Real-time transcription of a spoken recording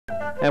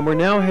And we're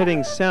now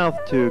heading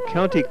south to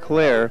County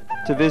Clare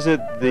to visit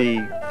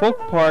the folk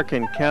park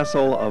and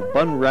castle of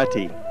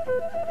Bunratty.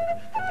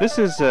 This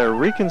is a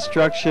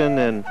reconstruction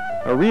and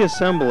a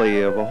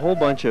reassembly of a whole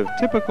bunch of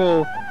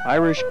typical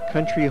Irish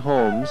country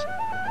homes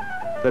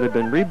that have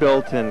been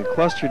rebuilt and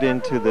clustered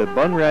into the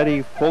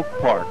Bunratty Folk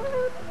Park.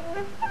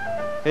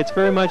 It's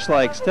very much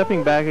like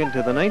stepping back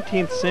into the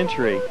 19th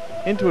century,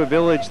 into a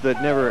village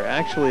that never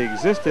actually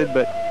existed,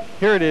 but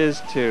here it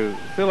is to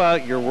fill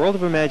out your world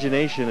of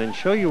imagination and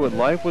show you what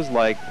life was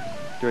like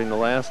during the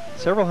last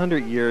several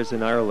hundred years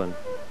in Ireland.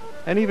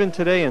 And even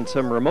today in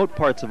some remote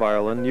parts of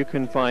Ireland, you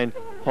can find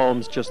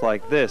homes just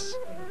like this.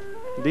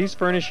 These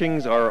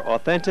furnishings are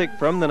authentic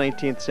from the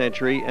 19th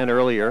century and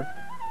earlier.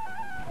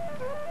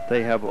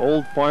 They have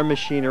old farm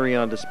machinery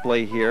on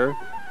display here.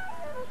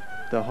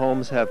 The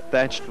homes have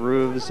thatched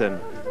roofs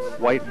and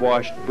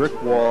whitewashed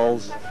brick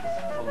walls,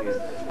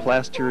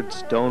 plastered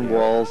stone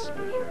walls,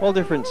 all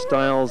different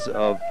styles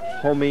of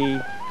homey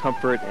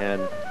comfort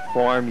and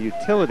farm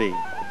utility.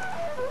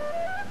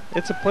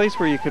 It's a place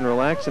where you can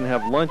relax and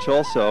have lunch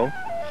also.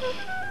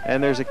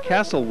 And there's a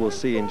castle we'll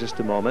see in just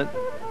a moment.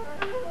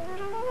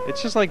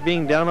 It's just like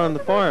being down on the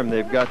farm.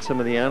 They've got some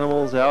of the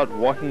animals out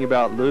walking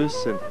about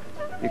loose, and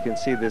you can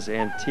see this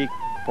antique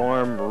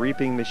farm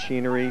reaping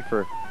machinery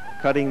for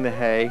cutting the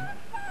hay,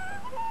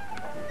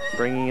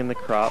 bringing in the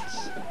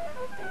crops.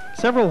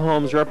 Several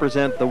homes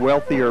represent the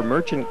wealthier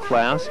merchant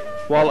class,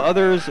 while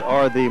others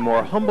are the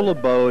more humble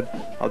abode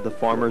of the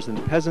farmers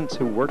and peasants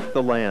who work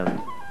the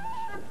land.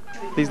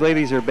 These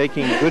ladies are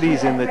baking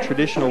goodies in the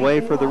traditional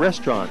way for the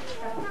restaurant.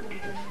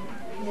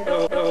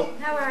 Hello.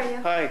 How are you?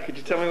 Hi, could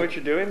you tell me what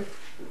you're doing?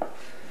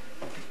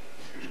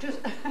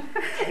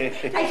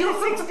 I do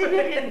 $60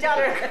 million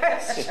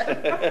question.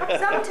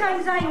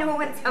 Sometimes I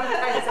know and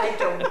sometimes I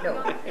don't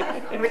know.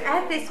 But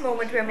at this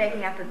moment we're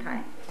making apple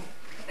pie.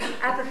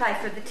 Apple pie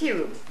for the tea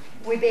room.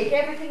 We bake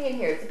everything in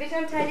here. It's a bit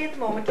untidy at the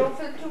moment. Don't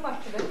fill too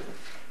much of it.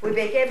 We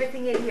bake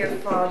everything in here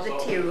for the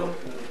tea room.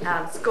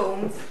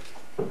 Scones,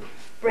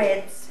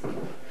 breads,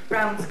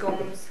 brown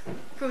scones,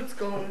 fruit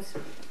scones,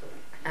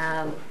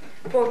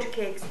 porter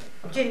cakes,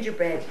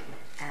 gingerbread,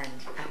 and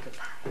apple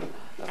pie.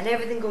 And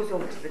everything goes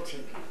over to the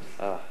tea.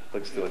 Ah,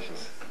 looks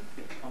delicious.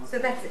 So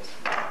that's it.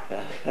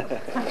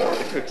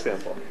 A quick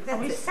sample.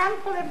 We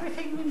sample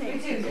everything we make.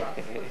 We do.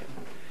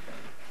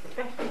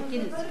 Especially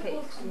Guinness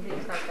cakes and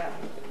things like that.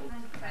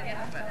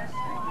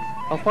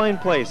 A fine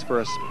place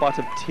for a spot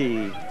of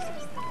tea,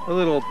 a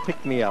little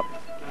pick-me-up.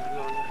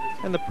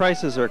 And the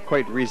prices are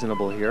quite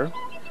reasonable here.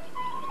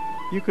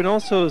 You can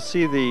also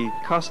see the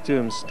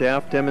costume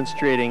staff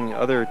demonstrating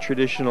other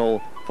traditional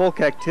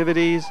folk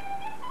activities.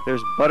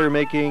 There's butter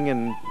making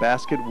and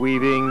basket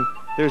weaving.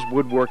 There's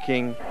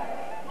woodworking.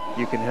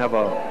 You can have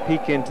a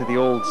peek into the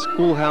old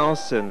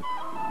schoolhouse and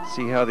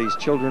see how these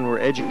children were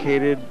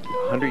educated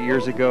 100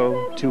 years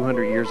ago,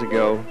 200 years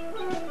ago.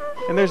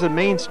 And there's a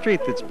main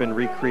street that's been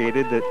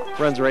recreated that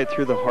runs right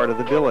through the heart of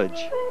the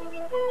village.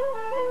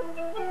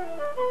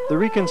 The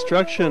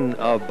reconstruction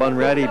of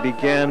Bunratty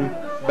began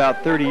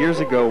about 30 years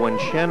ago when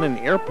Shannon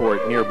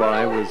Airport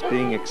nearby was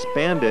being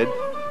expanded,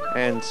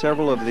 and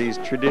several of these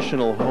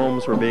traditional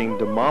homes were being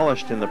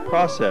demolished in the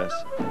process.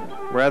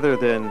 Rather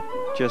than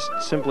just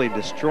simply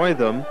destroy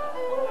them,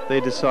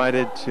 they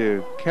decided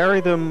to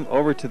carry them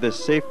over to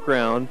this safe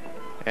ground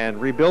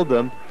and rebuild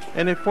them,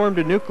 and it formed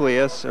a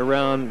nucleus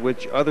around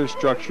which other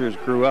structures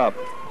grew up.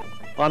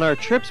 On our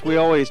trips, we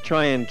always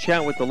try and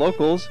chat with the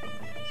locals,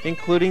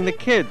 including the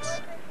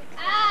kids.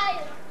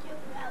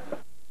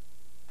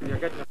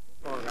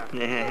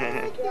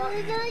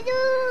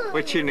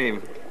 What's your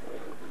name?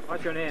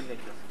 What's your name,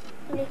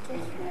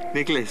 Nicholas?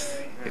 Nicholas.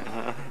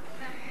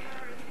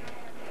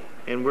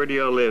 And where do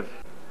y'all live?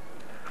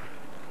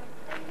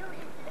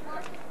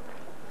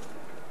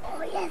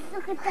 Oh yes,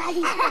 look at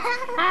Daddy.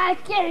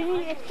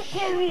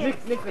 Carry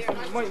it. Nicholas, the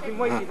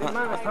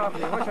man is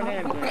talking to you. What's your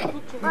name?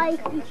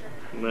 Mikey.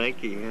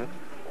 Mikey, yeah.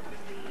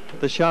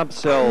 The shops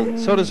sell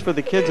sodas for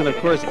the kids and, of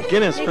course,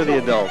 Guinness for the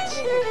adults.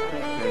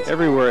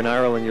 Everywhere in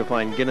Ireland you'll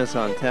find Guinness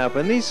on tap,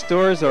 and these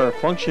stores are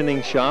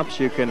functioning shops.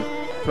 You can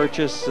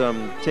purchase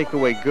some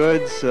takeaway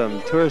goods,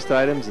 some tourist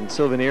items and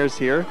souvenirs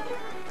here.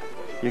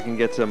 You can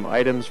get some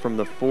items from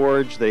the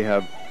forge. They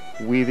have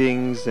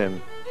weavings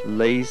and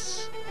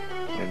lace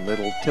and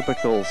little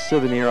typical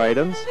souvenir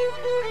items.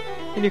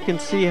 And you can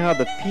see how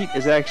the peat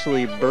is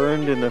actually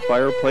burned in the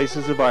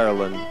fireplaces of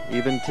Ireland,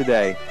 even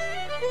today.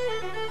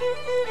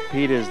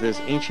 Peat is this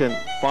ancient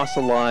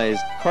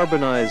fossilized,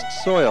 carbonized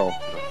soil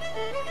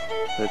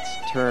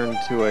that's turned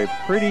to a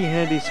pretty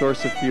handy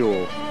source of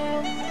fuel.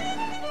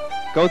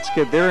 Goats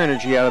get their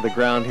energy out of the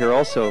ground here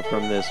also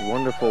from this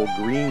wonderful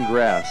green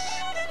grass.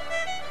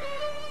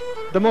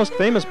 The most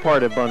famous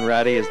part of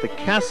Bunratty is the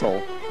castle,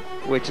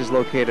 which is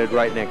located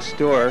right next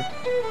door.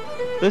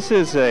 This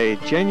is a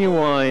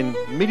genuine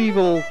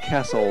medieval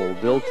castle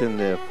built in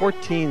the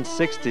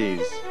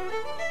 1460s,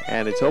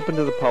 and it's open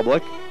to the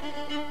public.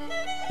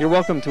 You're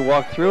welcome to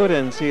walk through it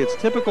and see its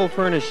typical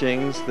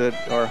furnishings that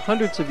are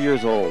hundreds of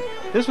years old.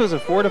 This was a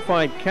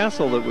fortified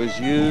castle that was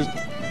used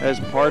as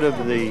part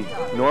of the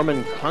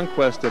Norman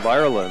conquest of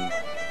Ireland.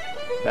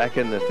 Back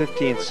in the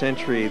 15th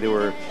century, there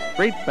were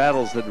great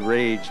battles that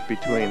raged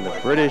between the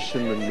British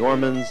and the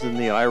Normans and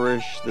the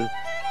Irish, the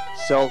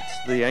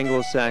Celts, the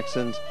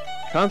Anglo-Saxons.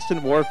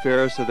 Constant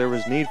warfare, so there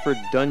was need for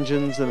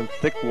dungeons and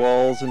thick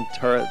walls and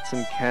turrets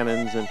and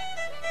cannons and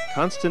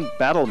constant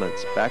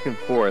battlements back and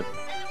forth.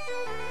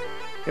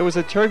 It was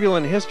a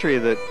turbulent history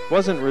that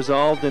wasn't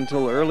resolved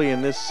until early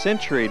in this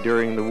century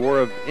during the War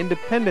of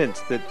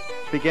Independence that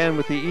began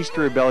with the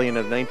Easter Rebellion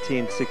of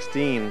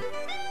 1916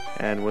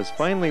 and was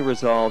finally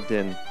resolved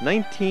in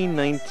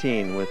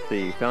 1919 with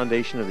the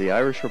foundation of the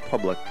Irish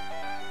Republic.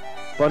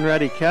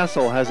 Bunratty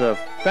Castle has a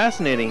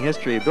fascinating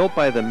history, built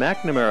by the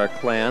McNamara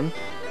clan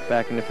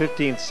back in the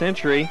 15th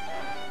century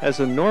as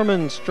a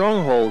Norman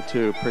stronghold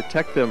to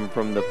protect them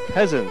from the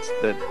peasants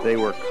that they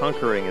were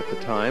conquering at the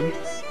time.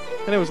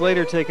 And it was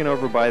later taken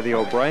over by the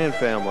O'Brien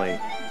family,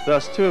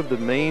 thus two of the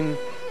main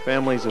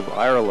families of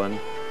Ireland,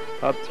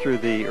 up through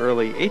the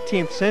early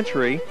 18th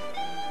century,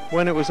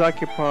 when it was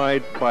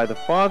occupied by the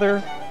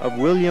father of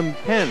William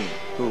Penn,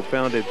 who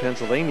founded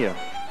Pennsylvania.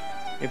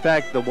 In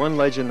fact, the one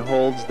legend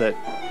holds that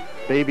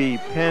baby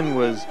Penn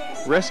was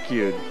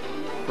rescued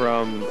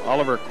from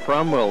Oliver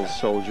Cromwell's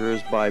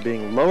soldiers by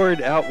being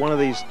lowered out one of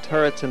these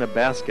turrets in a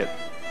basket,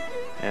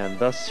 and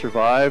thus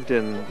survived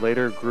and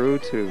later grew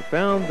to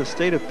found the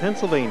state of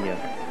Pennsylvania.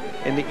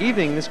 In the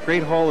evening, this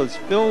great hall is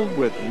filled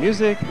with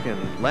music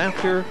and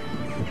laughter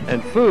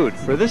and food,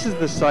 for this is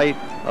the site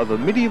of a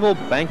medieval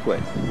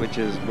banquet, which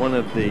is one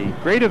of the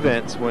great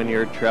events when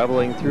you're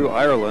traveling through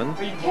Ireland,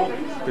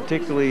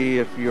 particularly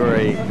if you're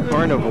a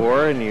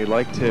carnivore and you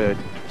like to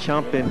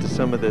chomp into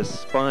some of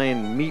this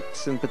fine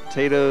meats and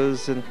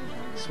potatoes and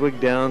swig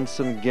down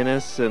some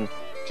Guinness and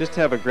just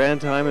have a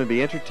grand time and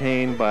be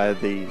entertained by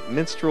the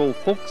minstrel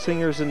folk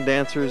singers and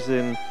dancers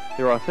in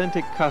their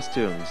authentic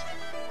costumes.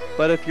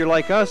 But if you're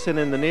like us and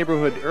in the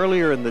neighborhood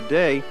earlier in the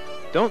day,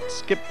 don't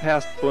skip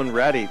past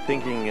Bunratty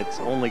thinking it's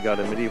only got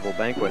a medieval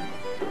banquet,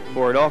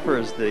 for it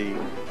offers the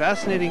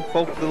fascinating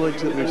folk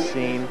village that we've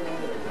seen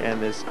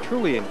and this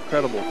truly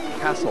incredible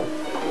castle.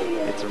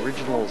 Its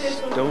original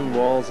stone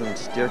walls and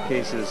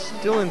staircases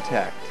still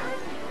intact.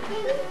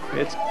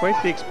 It's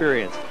quite the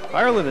experience.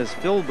 Ireland is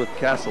filled with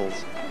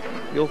castles.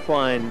 You'll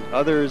find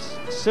others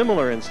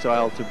similar in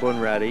style to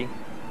Bunratty,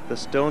 the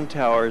stone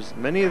towers,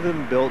 many of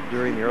them built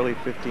during the early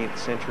 15th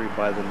century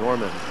by the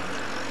Normans.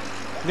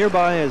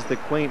 Nearby is the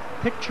quaint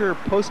picture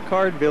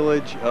postcard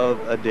village of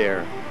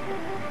Adair.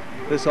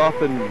 This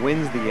often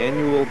wins the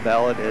annual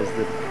ballot as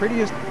the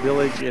prettiest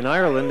village in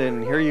Ireland,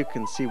 and here you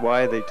can see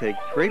why they take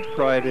great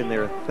pride in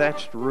their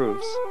thatched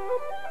roofs.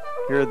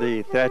 Here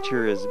the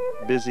thatcher is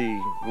busy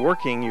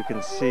working. You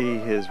can see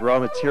his raw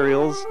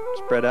materials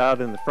spread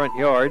out in the front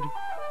yard.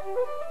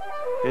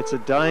 It's a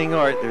dying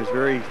art. There's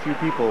very few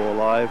people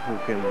alive who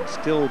can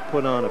still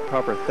put on a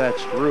proper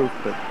thatched roof,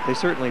 but they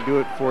certainly do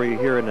it for you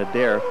here in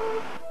Adair.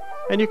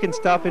 And you can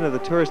stop into the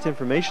Tourist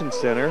Information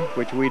Center,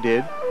 which we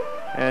did,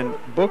 and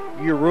book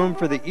your room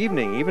for the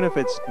evening, even if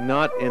it's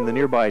not in the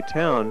nearby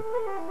town.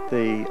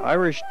 The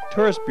Irish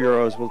tourist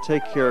bureaus will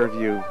take care of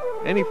you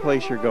any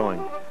place you're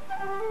going.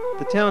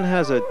 The town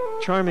has a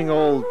charming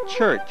old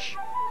church.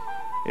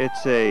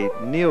 It's a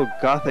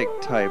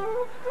neo-Gothic type,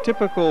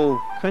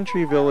 typical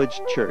country village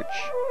church.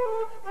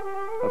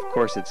 Of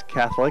course, it's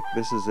Catholic.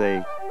 This is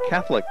a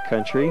Catholic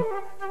country.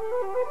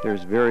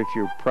 There's very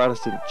few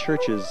Protestant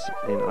churches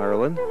in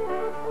Ireland,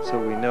 so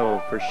we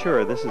know for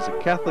sure this is a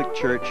Catholic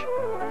church,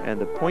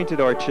 and the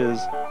pointed arches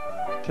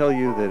tell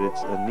you that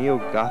it's a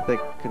neo-Gothic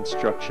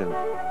construction.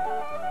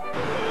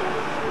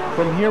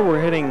 From here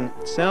we're heading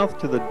south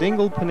to the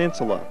Dingle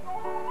Peninsula,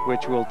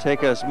 which will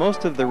take us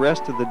most of the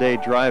rest of the day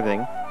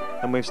driving,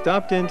 and we've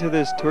stopped into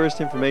this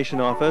tourist information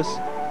office.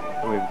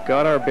 We've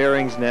got our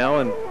bearings now,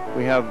 and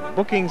we have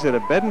bookings at a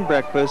bed and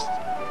breakfast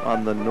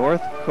on the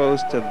north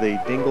coast of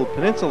the Dingle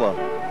Peninsula.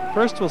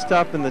 First we'll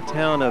stop in the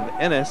town of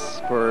Ennis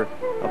for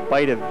a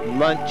bite of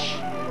lunch.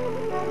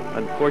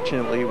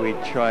 Unfortunately, we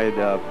tried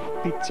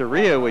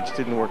pizzeria, which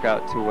didn't work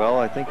out too well.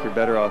 I think you're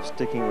better off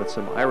sticking with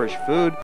some Irish food.